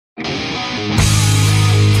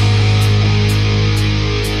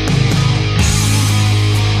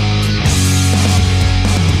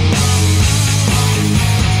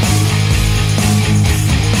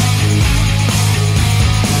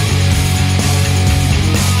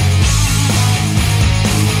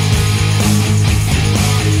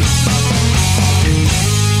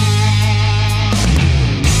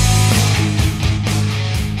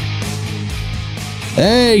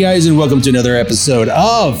Hey guys, and welcome to another episode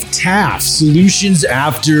of TAF Solutions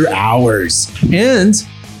After Hours. And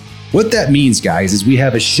what that means, guys, is we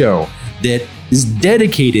have a show that is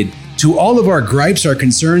dedicated to all of our gripes, our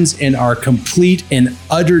concerns, and our complete and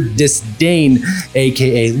utter disdain,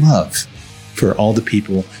 aka love, for all the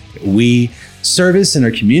people that we service in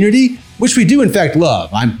our community, which we do in fact love.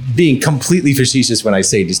 I'm being completely facetious when I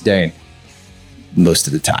say disdain most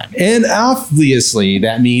of the time. And obviously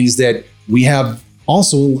that means that we have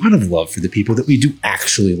also a lot of love for the people that we do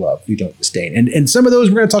actually love, we don't disdain. And some of those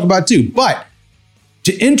we're going to talk about too. But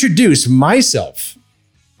to introduce myself,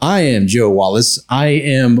 I am Joe Wallace. I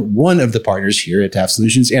am one of the partners here at TAF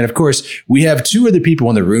Solutions. And of course, we have two other people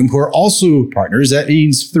in the room who are also partners. That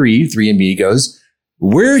means three amigos.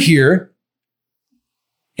 We're here.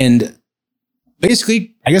 And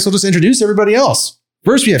basically, I guess I'll just introduce everybody else.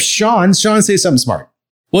 First, we have Sean. Sean, say something smart.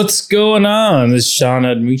 What's going on? This is Sean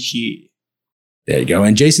Admucci. There you go.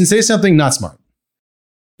 And Jason, say something not smart.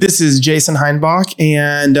 This is Jason Heinbach,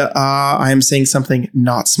 and I am saying something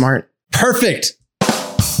not smart. Perfect.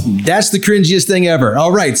 That's the cringiest thing ever.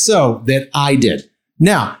 All right, so that I did.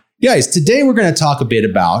 Now, guys, today we're going to talk a bit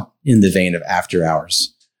about, in the vein of after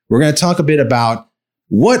hours, we're going to talk a bit about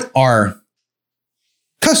what our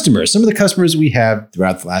customers, some of the customers we have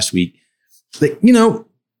throughout the last week, that, you know,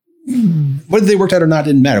 whether they worked out or not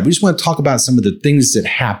didn't matter. We just want to talk about some of the things that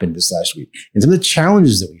happened this last week and some of the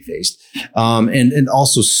challenges that we faced and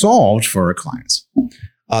also solved for our clients.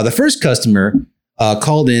 The first customer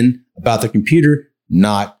called in about the computer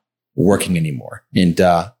not working anymore and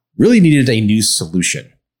really needed a new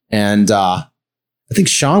solution. And I think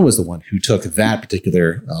Sean was the one who took that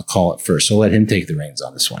particular call at first. So I'll let him take the reins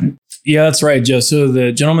on this one. Yeah, that's right, Joe. So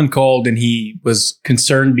the gentleman called and he was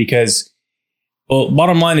concerned because, well,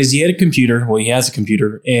 bottom line is he had a computer. Well, he has a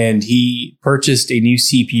computer and he purchased a new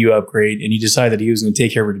CPU upgrade and he decided that he was going to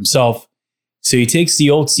take care of it himself. So he takes the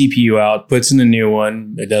old CPU out, puts in the new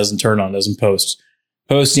one. It doesn't turn on, doesn't post.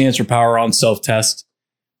 Post stands for power on self-test.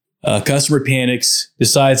 Customer panics,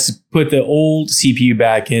 decides to put the old CPU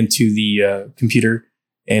back into the computer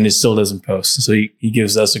and it still doesn't post. So he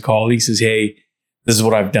gives us a call. He says, hey, this is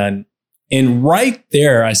what I've done. And right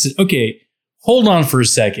there, I said, okay, hold on for a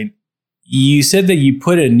second. You said that you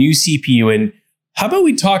put a new CPU in. How about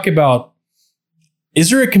we talk about, is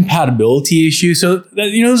there a compatibility issue? So,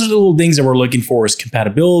 those are the little things that we're looking for is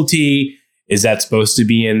compatibility. Is that supposed to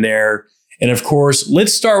be in there? And of course,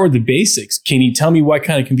 let's start with the basics. Can you tell me what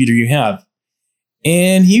kind of computer you have?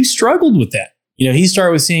 And he struggled with that. He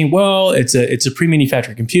started with saying, well, it's a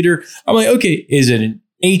pre-manufactured computer. I'm like, okay, is it an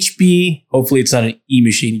HB? Hopefully it's not an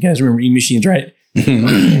E-machine. You guys remember E-machines, right?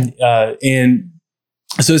 And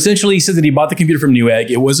so essentially, he said that he bought the computer from Newegg.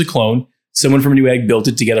 It was a clone. Someone from Newegg built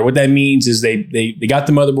it together. What that means is they got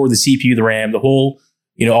the motherboard, the CPU, the RAM, the whole,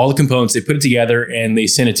 all the components. They put it together and they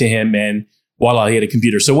sent it to him, and voila, he had a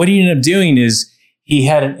computer. So what he ended up doing is he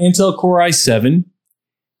had an Intel Core i7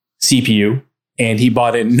 CPU, and he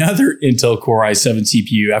bought another Intel Core i7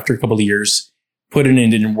 CPU after a couple of years. Put it in,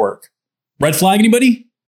 didn't work. Red flag, anybody?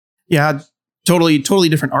 Yeah, totally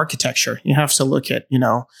different architecture. You have to look at,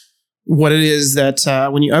 what it is that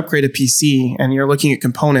when you upgrade a PC and you're looking at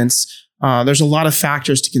components, there's a lot of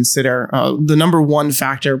factors to consider. The number one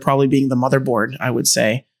factor probably being the motherboard, I would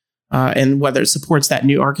say, and whether it supports that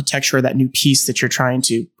new architecture, that new piece that you're trying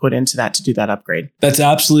to put into that to do that upgrade. That's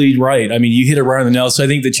absolutely right. I mean, you hit it right on the nail. So I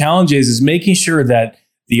think the challenge is making sure that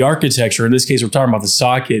the architecture, in this case, we're talking about the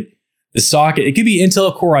socket, it could be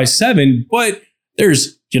Intel Core i7, but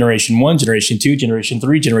there's generation 1, generation 2, generation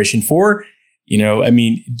 3, generation 4.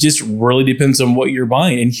 It just really depends on what you're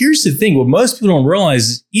buying. And here's the thing, what most people don't realize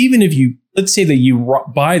is even if let's say that you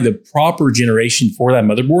buy the proper generation for that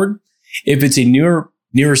motherboard, if it's a newer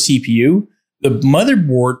CPU, the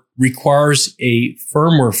motherboard requires a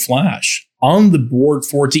firmware flash on the board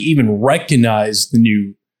for it to even recognize the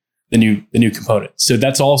new component. So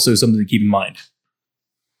that's also something to keep in mind.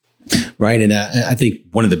 Right. And I think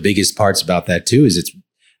one of the biggest parts about that too is it's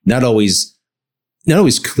not always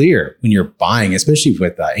clear when you're buying, especially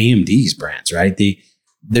with AMD's brands, right?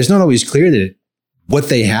 There's not always clear that what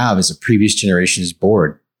they have is a previous generation's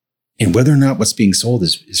board and whether or not what's being sold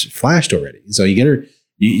is flashed already. So you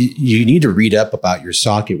need to read up about your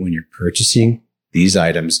socket when you're purchasing these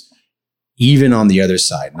items, even on the other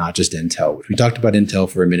side, not just Intel, which we talked about Intel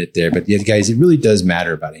for a minute there. But yeah, guys, it really does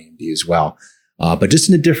matter about AMD as well, but just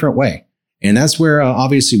in a different way. And that's where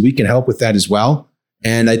obviously we can help with that as well.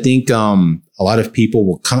 And I think a lot of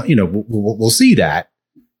people will see that.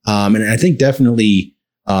 And I think definitely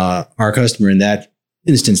our customer in that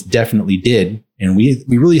instance definitely did. And we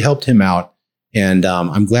really helped him out. And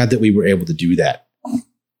I'm glad that we were able to do that.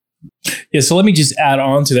 Yeah, so let me just add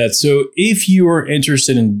on to that. So if you are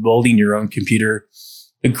interested in building your own computer,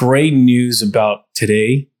 the great news about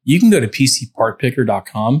today, you can go to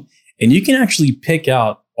pcpartpicker.com and you can actually pick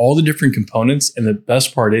out all the different components. And the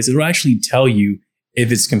best part is it'll actually tell you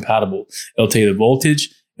if it's compatible. It'll tell you the voltage.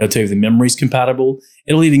 It'll tell you if the memory is compatible.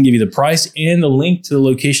 It'll even give you the price and the link to the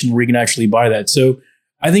location where you can actually buy that. So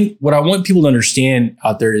I think what I want people to understand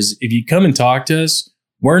out there is if you come and talk to us,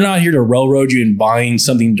 we're not here to railroad you in buying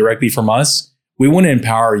something directly from us. We want to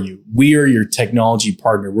empower you. We are your technology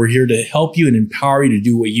partner. We're here to help you and empower you to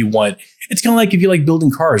do what you want. It's kind of like if you like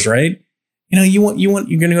building cars, right? You're going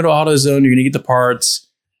to go to AutoZone, you're going to get the parts,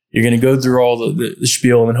 you're going to go through all the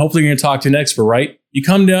spiel, and then hopefully you're going to talk to an expert, right? You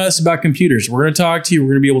come to us about computers. We're going to talk to you.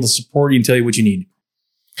 We're going to be able to support you and tell you what you need.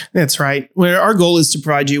 That's right. Where our goal is to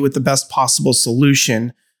provide you with the best possible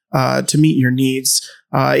solution to meet your needs.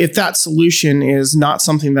 If that solution is not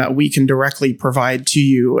something that we can directly provide to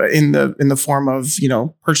you in the form of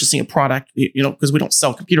purchasing a product, because we don't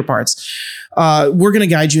sell computer parts, we're going to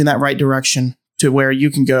guide you in that right direction to where you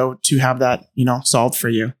can go to have that solved for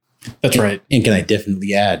you. That's right. And can I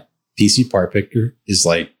definitely add, PC Part Picker is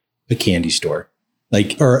like a candy store.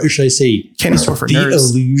 Or should I say candy store for the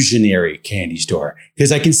nerds. Illusionary candy store.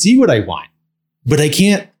 Because I can see what I want, but I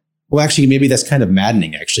can't. Well, actually, maybe that's kind of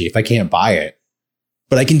maddening, actually, if I can't buy it.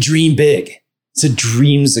 But I can dream big. It's a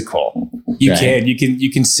dreamsicle. You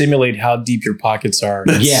can simulate how deep your pockets are.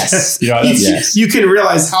 Yes. Yes. You can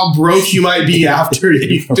realize how broke you might be after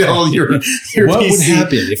you build your What PC. would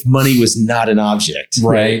happen if money was not an object?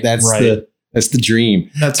 Right. That's the dream.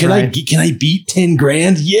 Can I beat 10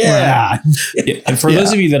 grand? Yeah. Right. Yeah. And for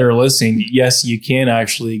those of you that are listening, yes, you can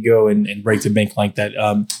actually go and break the bank like that.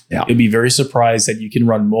 You'll be very surprised that you can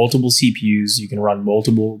run multiple CPUs. You can run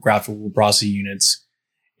multiple graphical processing units.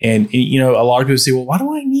 And, a lot of people say, well, why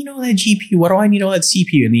do I need all that GPU? Why do I need all that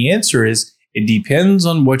CPU? And the answer is it depends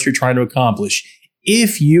on what you're trying to accomplish.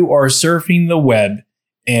 If you are surfing the web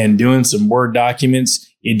and doing some Word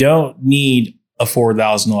documents, you don't need a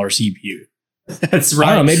 $4,000 CPU. That's right.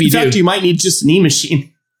 I don't know, maybe in fact, you might need just an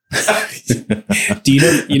e-machine. Do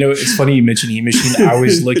you know, it's funny you mentioned e-machine. I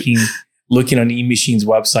was looking on e-machine's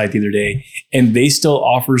website the other day, and they still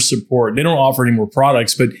offer support. They don't offer any more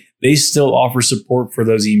products, but they still offer support for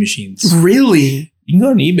those e-machines. Really? You can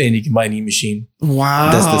go on eBay and you can buy an e-machine.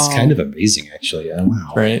 Wow. That's kind of amazing, actually.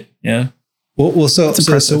 Wow. Right. Yeah. Well, so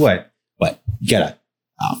what? What? You got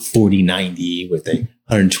a 4090 with a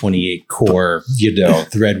 128 core,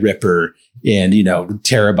 Threadripper and,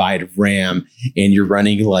 terabyte of RAM, and you're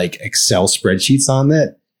running like Excel spreadsheets on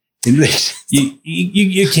that.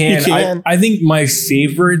 You can. I think my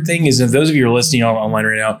favorite thing is, if those of you are listening online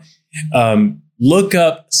right now, look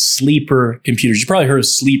up sleeper computers. You probably heard of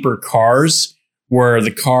sleeper cars, where the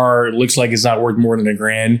car looks like it's not worth more than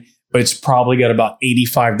 $1,000, but it's probably got about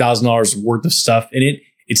 $85,000 worth of stuff in it.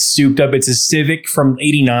 It's souped up. It's a Civic from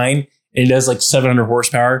 '89, and it does like 700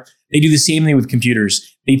 horsepower. They do the same thing with computers.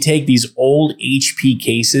 They take these old HP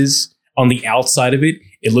cases. On the outside of it,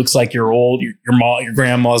 it looks like your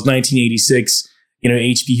grandma's 1986,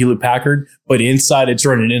 HP Hewlett Packard, but inside it's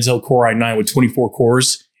running an Intel Core i9 with 24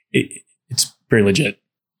 cores. It's pretty legit.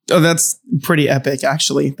 Oh, that's pretty epic,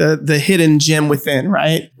 actually. The hidden gem within,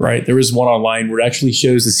 right? Right. There was one online where it actually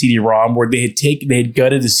shows the CD-ROM where they had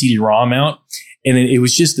gutted the CD-ROM out, and then it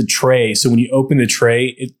was just the tray. So when you open the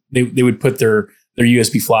tray, they would put their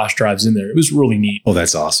USB flash drives in there. It was really neat. Oh,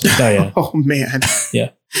 that's awesome. Oh, yeah. Oh, man.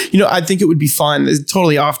 Yeah. I think it would be fun. It's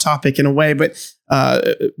totally off topic in a way, but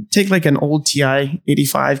take like an old TI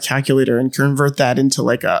 85 calculator and convert that into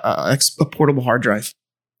like a portable hard drive.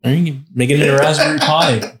 You can make it into a Raspberry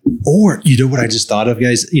Pi. Or, what I just thought of,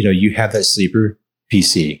 guys? You have that sleeper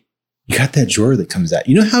PC. You got that drawer that comes out.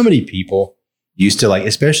 You know how many people used to, like,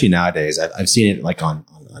 especially nowadays, I've seen it like on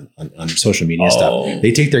social media and stuff.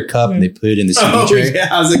 They take their cup and they put it in the CD tray. Yeah,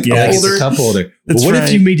 as a cup holder. It's a cup holder. That's what right.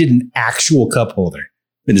 if you made it an actual cup holder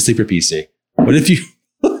in the sleeper PC? What if you...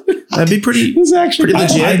 That'd be pretty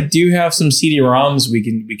legit. I do have some CD-ROMs. We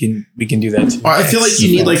can do that too. I feel like you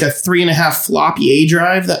need like a 3.5 floppy A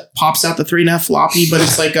drive that pops out the 3.5 floppy, but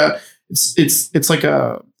it's like it's like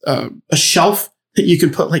a shelf that you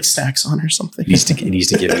could put like snacks on or something. It needs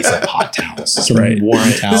to give me some hot towels. Some right. warm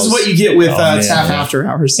towels. This is what you get with TAF After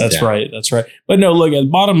Hours. That's right. That's right. But no, look, the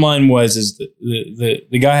bottom line is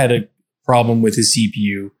the guy had a problem with his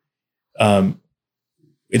CPU.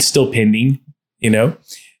 It's still pending, And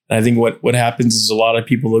I think what happens is a lot of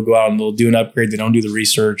people will go out and they'll do an upgrade. They don't do the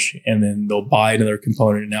research, and then they'll buy another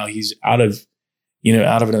component. And now he's out of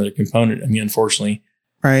another component. I mean, unfortunately.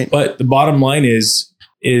 Right. But the bottom line is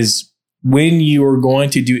when you are going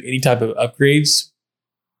to do any type of upgrades,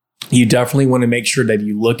 you definitely want to make sure that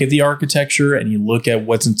you look at the architecture and you look at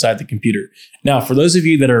what's inside the computer. Now, for those of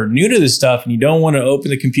you that are new to this stuff and you don't want to open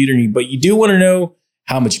the computer, but you do want to know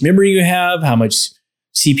how much memory you have, how much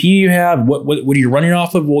CPU you have, what are you running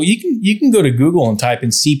off of? Well, you can go to Google and type in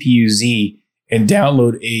CPU-Z and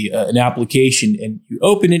download an application, and you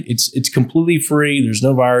open it. It's completely free. There's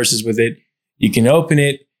no viruses with it. You can open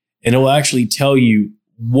it, and it will actually tell you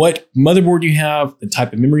what motherboard you have, the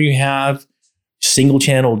type of memory you have, single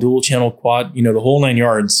channel, dual channel, quad, the whole 9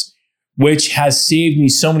 yards, which has saved me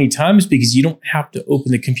so many times because you don't have to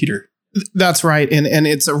open the computer. That's right. And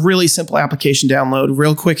it's a really simple application download,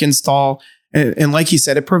 real quick install. And like he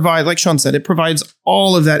said, like Sean said, it provides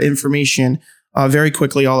all of that information very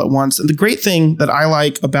quickly all at once. And the great thing that I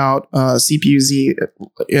like about CPU-Z,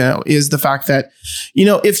 is the fact that,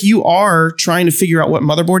 if you are trying to figure out what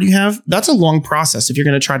motherboard you have, that's a long process if you're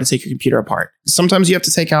going to try to take your computer apart. Sometimes you have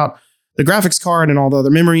to take out the graphics card and all the other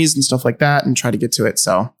memories and stuff like that and try to get to it.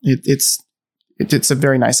 So it's a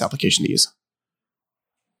very nice application to use.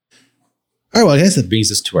 All right, well, I guess that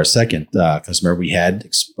brings us to our second customer. We had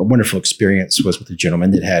a wonderful experience was with a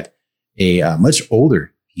gentleman that had a much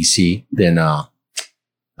older PC than, I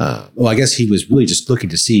guess he was really just looking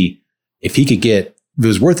to see if he could if it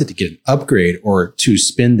was worth it to get an upgrade or to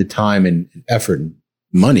spend the time and effort and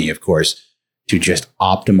money, of course, to just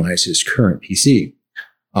optimize his current PC.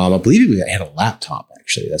 I believe he had a laptop,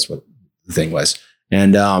 actually. That's what the thing was.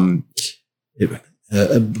 And I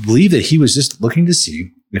believe that he was just looking to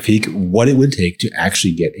see what it would take to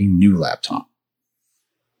actually get a new laptop.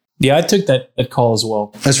 Yeah, I took that call as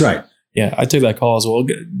well. That's right. Yeah, I took that call as well.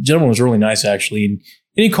 The gentleman was really nice, actually. And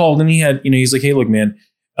he called and he had, he's like, hey, look, man,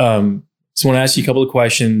 just want to ask you a couple of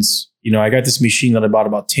questions. I got this machine that I bought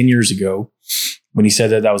about 10 years ago. When he said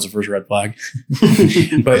that was the first red flag.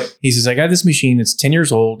 But he says, I got this machine. It's 10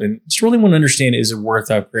 years old and just really want to understand, is it worth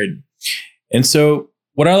upgrading? And so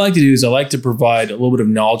what I like to do is I like to provide a little bit of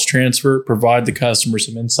knowledge transfer, provide the customer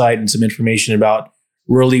some insight and some information about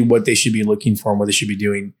really what they should be looking for and what they should be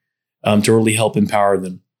doing to really help empower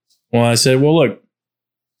them. Well, I said, well, look,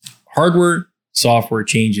 hardware, software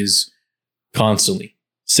changes constantly.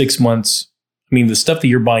 6 months. I mean, the stuff that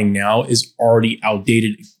you're buying now is already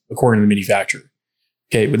outdated according to the manufacturer.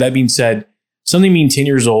 Okay, with that being said, something being 10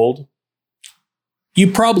 years old,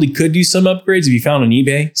 you probably could do some upgrades if you found on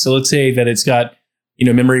eBay. So let's say that it's got,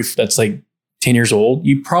 memory that's like 10 years old.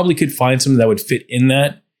 You probably could find something that would fit in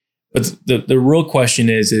that. But the real question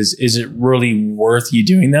is it really worth you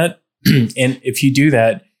doing that? And if you do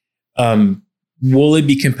that, will it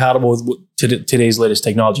be compatible with today's latest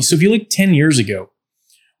technology? So if you look 10 years ago,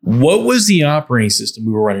 what was the operating system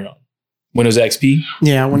we were running on? Windows XP?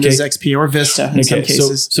 Yeah, Windows XP or Vista in some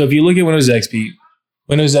cases. So if you look at Windows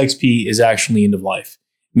XP is actually end of life,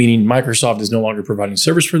 meaning Microsoft is no longer providing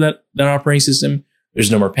service for that operating system. There's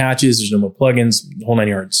no more patches. There's no more plugins, the whole 9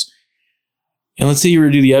 yards. And let's say you were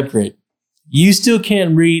to do the upgrade. You still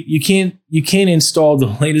can't you can't install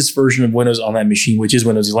the latest version of Windows on that machine, which is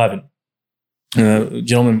Windows 11. The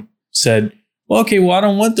gentleman said, well, okay, I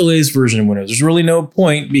don't want the latest version of Windows. There's really no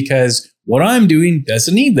point because what I'm doing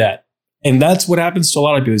doesn't need that. And that's what happens to a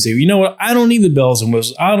lot of people. They say, you know what? I don't need the bells and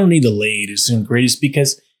whistles. I don't need the latest and greatest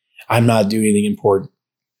because I'm not doing anything important.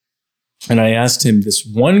 And I asked him this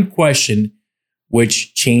one question,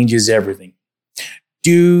 which changes everything.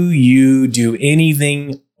 Do you do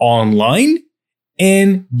anything online?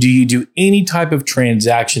 And do you do any type of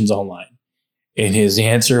transactions online? And his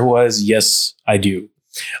answer was, yes, I do.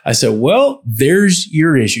 I said, well, there's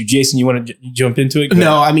your issue. Jason, you want to jump into it?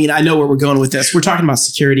 No, I mean, I know where we're going with this. We're talking about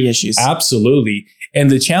security issues. Absolutely.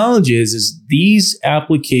 And the challenge is these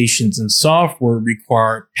applications and software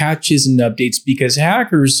require patches and updates because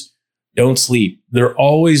hackers don't sleep. They're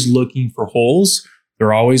always looking for holes.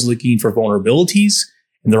 They're always looking for vulnerabilities.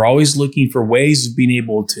 And they're always looking for ways of being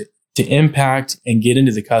able to impact and get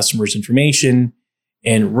into the customer's information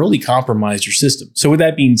and really compromise your system. So with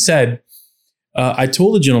that being said, I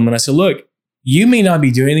told the gentleman, I said, look, you may not be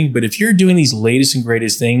doing anything, but if you're doing these latest and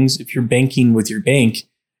greatest things, if you're banking with your bank,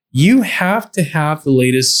 you have to have the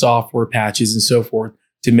latest software patches and so forth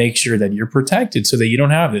to make sure that you're protected so that you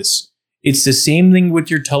don't have this. It's the same thing with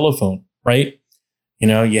your telephone, right?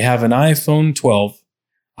 You have an iPhone 12,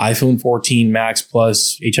 iPhone 14 Max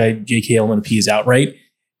Plus, HIJKLMNP is out, right?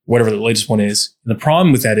 Whatever the latest one is. And the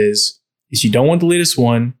problem with that is you don't want the latest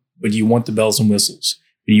one, but you want the bells and whistles.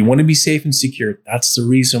 But you want to be safe and secure. That's the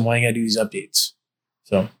reason why you got to do these updates.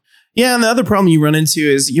 So, yeah. And the other problem you run into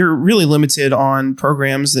is you're really limited on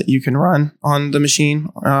programs that you can run on the machine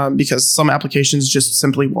because some applications just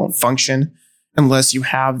simply won't function. unless you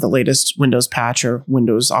have the latest Windows patch or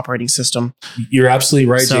Windows operating system. You're absolutely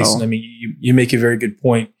right, So- Jason. I mean, you make a very good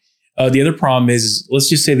point. The other problem is, let's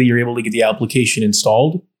just say that you're able to get the application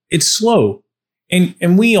installed. It's slow.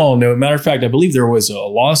 And we all know, matter of fact, I believe there was a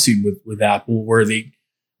lawsuit with Apple where they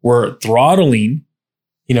were throttling,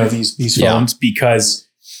 these phones because,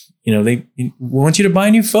 they want you to buy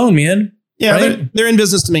a new phone, man. Yeah, Right? they're in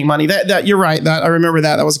business to make money. That you're right. That I remember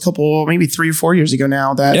that was a couple, maybe 3 or 4 years ago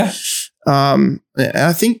now. That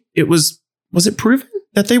I think it was it proven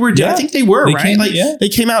that they were? Yeah. I think they were right. They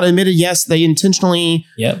came out and admitted yes, they intentionally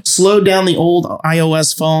slowed down the old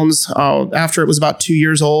iOS phones after it was about 2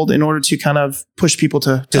 years old in order to kind of push people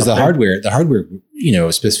to because the hardware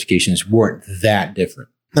specifications weren't that different.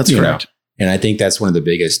 That's correct. And I think that's one of the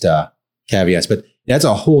biggest caveats. But that's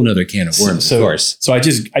a whole nother can of worms, of course. So I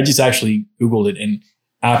just actually Googled it, and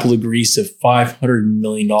Apple agrees to $500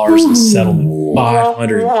 million in settlement.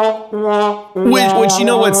 500. Which what's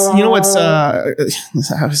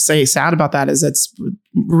I would say sad about that is that's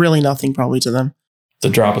really nothing probably to them. It's a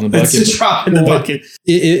drop in the bucket. It's a drop in the bucket.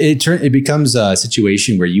 It becomes a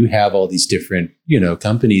situation where you have all these different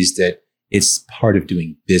companies that it's part of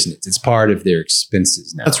doing business. It's part of their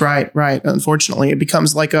expenses now. That's right. Unfortunately, it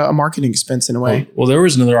becomes like a marketing expense in a way. Well, there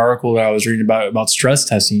was another article that I was reading about stress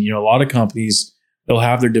testing. A lot of companies, they'll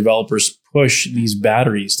have their developers push these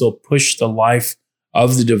batteries. They'll push the life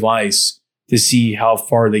of the device to see how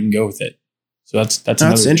far they can go with it. So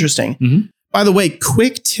that's interesting. Mm-hmm. By the way,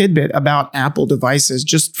 quick tidbit about Apple devices,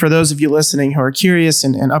 just for those of you listening who are curious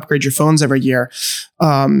and upgrade your phones every year.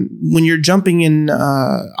 When you're jumping in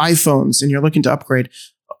iPhones and you're looking to upgrade,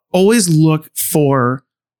 always look for,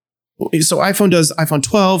 so iPhone does iPhone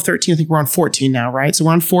 12, 13, I think we're on 14 now, right? So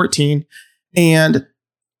we're on 14 and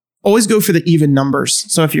always go for the even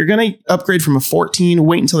numbers. So if you're going to upgrade from a 14,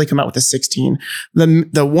 wait until they come out with a 16.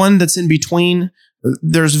 The one that's in between,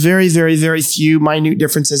 there's very, very, very few minute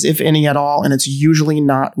differences, if any at all, and it's usually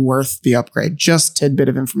not worth the upgrade. Just tidbit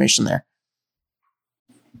of information there.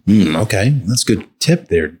 Okay, that's a good tip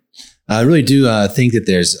there. I really do think that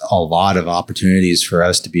there's a lot of opportunities for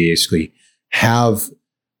us to basically have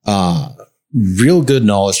real good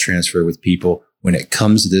knowledge transfer with people when it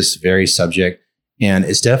comes to this very subject. And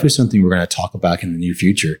it's definitely something we're going to talk about in the near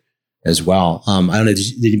future as well. I don't know,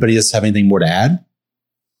 did anybody else have anything more to add?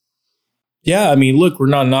 Yeah, I mean, look, we're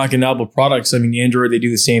not knocking Apple products. I mean, Android, they do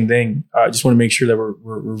the same thing. I just want to make sure that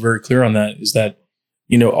we're very clear on that. Is that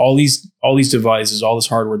all these devices, all this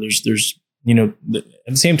hardware. There's at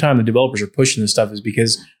the same time the developers are pushing this stuff is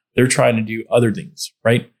because they're trying to do other things,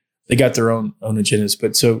 right? They got their own agendas,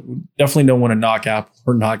 but so definitely don't want to knock Apple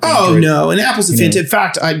or knock. Android. Oh no, and Apple's a fantastic. In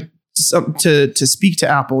fact, to speak to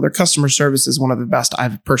Apple, their customer service is one of the best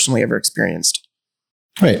I've personally ever experienced.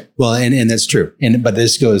 Right. Well, and that's true. But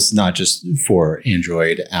this goes not just for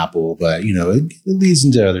Android, Apple, but it leads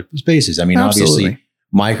into other spaces. I mean, Absolutely.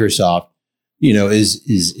 Obviously, Microsoft,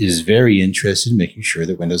 is very interested in making sure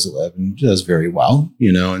that Windows 11 does very well.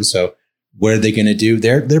 And so what are they going to do?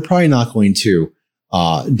 They're probably not going to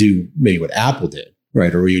do maybe what Apple did,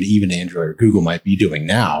 right? Or even Android or Google might be doing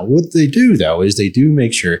now. What they do though is they do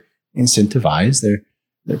make sure incentivize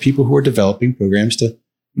their people who are developing programs to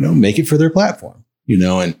make it for their platform.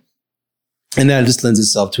 And that just lends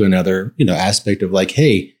itself to another, aspect of like,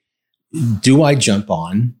 hey, do I jump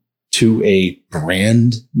on to a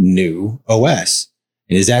brand new OS?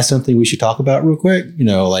 And is that something we should talk about real quick?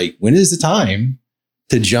 Like when is the time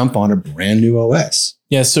to jump on a brand new OS?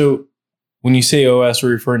 Yeah. So when you say OS,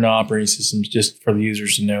 we're referring to operating systems, just for the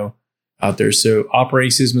users to know out there. So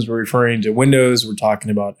operating systems, we're referring to Windows. We're talking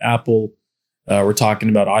about Apple. We're talking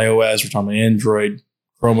about iOS. We're talking about Android,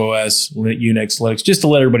 Chrome OS, Unix, Linux, just to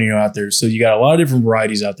let everybody know out there. So you got a lot of different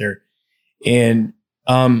varieties out there. And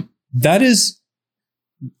that's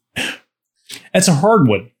a hard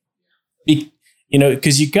one.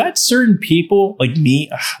 Because you got certain people like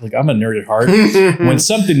me, like I'm a nerd at heart. When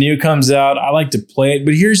something new comes out, I like to play it.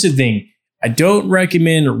 But here's the thing. I don't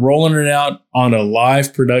recommend rolling it out on a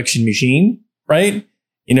live production machine, right?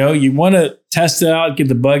 You want to test it out, get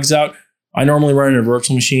the bugs out. I normally run in a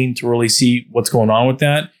virtual machine to really see what's going on with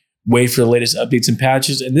that. Wait for the latest updates and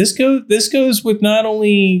patches. And this goes with not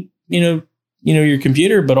only, your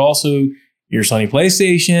computer, but also your Sony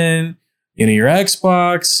PlayStation, your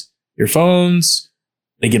Xbox, your phones.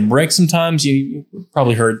 They get bricked sometimes. You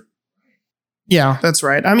probably heard. Yeah, that's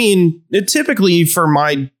right. I mean, typically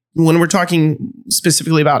when we're talking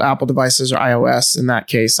specifically about Apple devices or iOS, in that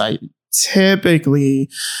case, I typically,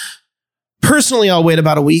 personally, I'll wait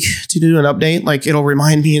about a week to do an update. Like it'll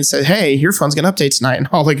remind me and say, hey, your phone's going to update tonight, and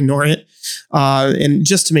I'll ignore it. and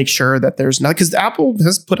just to make sure that there's not, because Apple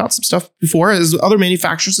has put out some stuff before as other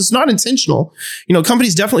manufacturers. It's not intentional.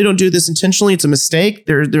 Companies definitely don't do this intentionally. It's a mistake.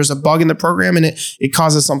 There's a bug in the program and it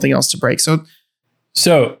causes something else to break.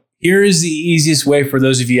 So here is the easiest way for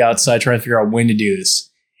those of you outside trying to figure out when to do this.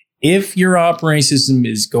 If your operating system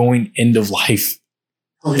is going end of life,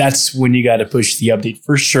 that's when you got to push the update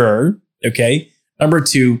for sure. Okay. Number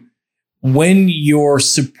 2, when your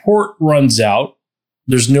support runs out,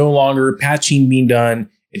 there's no longer patching being done,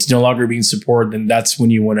 it's no longer being supported, then that's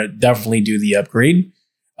when you want to definitely do the upgrade.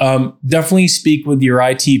 Definitely speak with your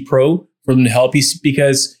IT pro for them to help you,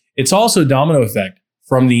 because it's also a domino effect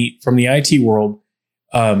from the IT world.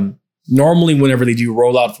 Normally, whenever they do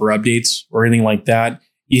rollout for updates or anything like that,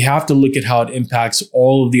 you have to look at how it impacts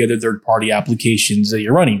all of the other third-party applications that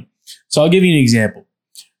you're running. So I'll give you an example.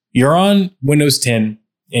 You're on Windows 10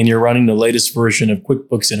 and you're running the latest version of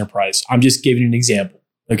QuickBooks Enterprise. I'm just giving you an example,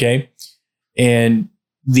 okay? And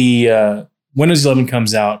the Windows 11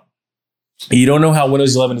 comes out. You don't know how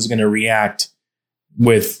Windows 11 is going to react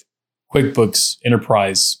with QuickBooks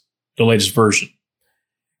Enterprise, the latest version.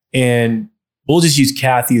 And we'll just use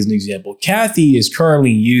Kathy as an example. Kathy is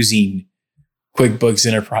currently using QuickBooks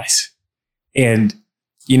Enterprise. And,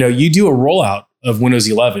 you do a rollout of Windows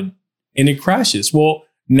 11 and it crashes. Well,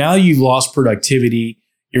 now you've lost productivity.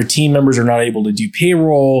 Your team members are not able to do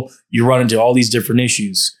payroll. You run into all these different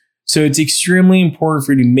issues. So it's extremely important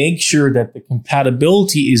for you to make sure that the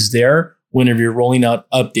compatibility is there whenever you're rolling out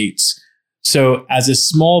updates. So as a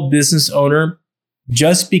small business owner,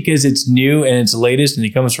 just because it's new and it's latest and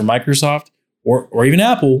it comes from Microsoft or even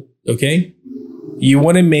Apple, okay, you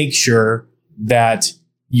want to make sure that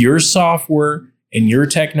your software and your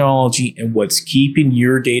technology and what's keeping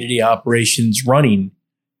your day-to-day operations running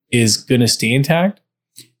is going to stay intact.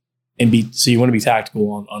 So you want to be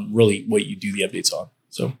tactical on really what you do the updates on.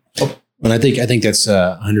 So, and I think that's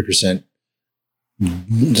 100%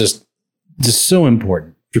 just so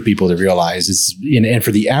important for people to realize. And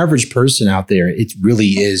for the average person out there, it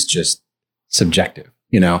really is just subjective,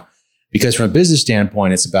 because from a business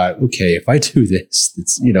standpoint, it's about, okay, if I do this,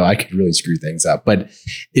 it's, I could really screw things up. But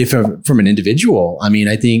if from an individual, I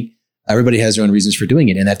think everybody has their own reasons for doing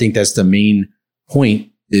it. And I think that's the main point,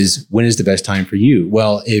 is when is the best time for you?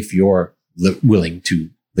 Well, if you're willing to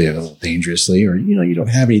live a little dangerously, or, you don't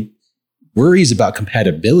have any worries about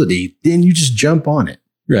compatibility, then you just jump on it.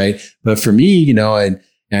 Right. But for me, and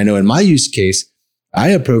I know in my use case, I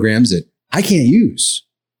have programs that I can't use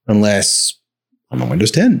unless I'm on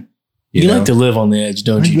Windows 10. You like to live on the edge,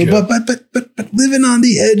 don't you, Joe? But living on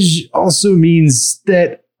the edge also means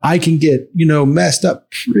that I can get, messed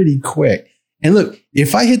up pretty quick. And look,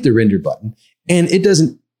 if I hit the render button and it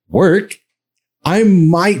doesn't work, I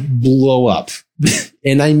might blow up.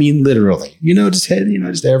 And I mean literally,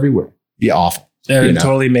 just everywhere. Be awful. It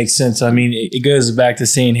totally makes sense. It goes back to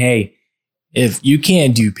saying, hey, if you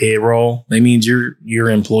can't do payroll, that means your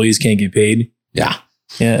employees can't get paid. Yeah.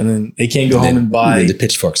 Yeah, and then they can't go home and buy. The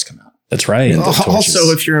pitchforks come out. That's right.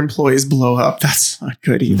 Also, if your employees blow up, that's not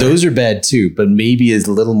good either. Those are bad too, but maybe it's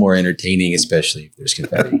a little more entertaining, especially if there's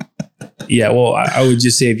confetti. Yeah, well, I would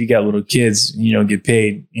just say if you got little kids, you don't get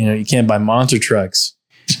paid. You can't buy monster trucks.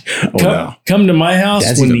 Come to my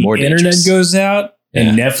house when the internet goes out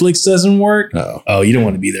and Netflix doesn't work. Oh, you don't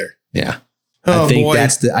want to be there. Yeah. I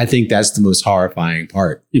think that's the most horrifying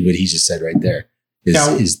part. What he just said right there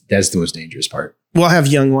is that's the most dangerous part. Well, I have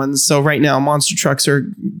young ones. So right now, monster trucks are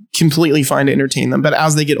completely fine to entertain them. But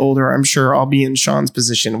as they get older, I'm sure I'll be in Sean's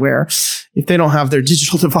position where if they don't have their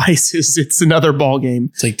digital devices, it's another ball game.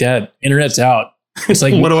 It's like, Dad, internet's out. It's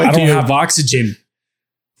like, what I don't have oxygen.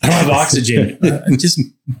 Just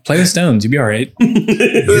play the Stones. You'll be all right.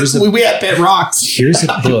 We had Pet Rocks. Here's a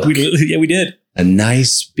book. we did. A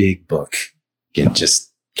nice big book. Get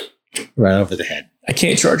just right over the head. I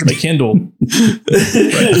can't charge my Kindle.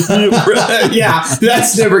 Yeah,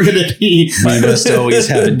 that's never going to be. You must always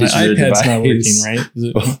have a digital iPad's device. not working, right?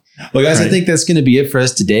 Well, guys, Right. I think that's going to be it for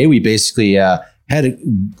us today. We basically had a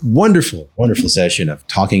wonderful session of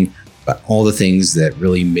talking about all the things that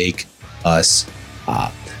really make us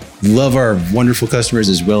love our wonderful customers,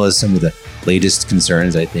 as well as some of the latest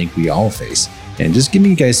concerns I think we all face. And just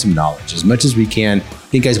giving you guys some knowledge as much as we can. I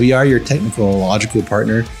think, guys, we are your technological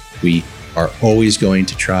partner. We are always going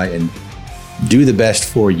to try and do the best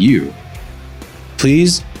for you.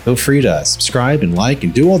 Please feel free to subscribe and like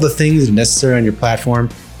and do all the things that are necessary on your platform.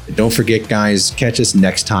 And don't forget, guys, catch us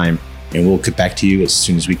next time and we'll get back to you as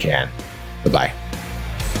soon as we can. Bye-bye.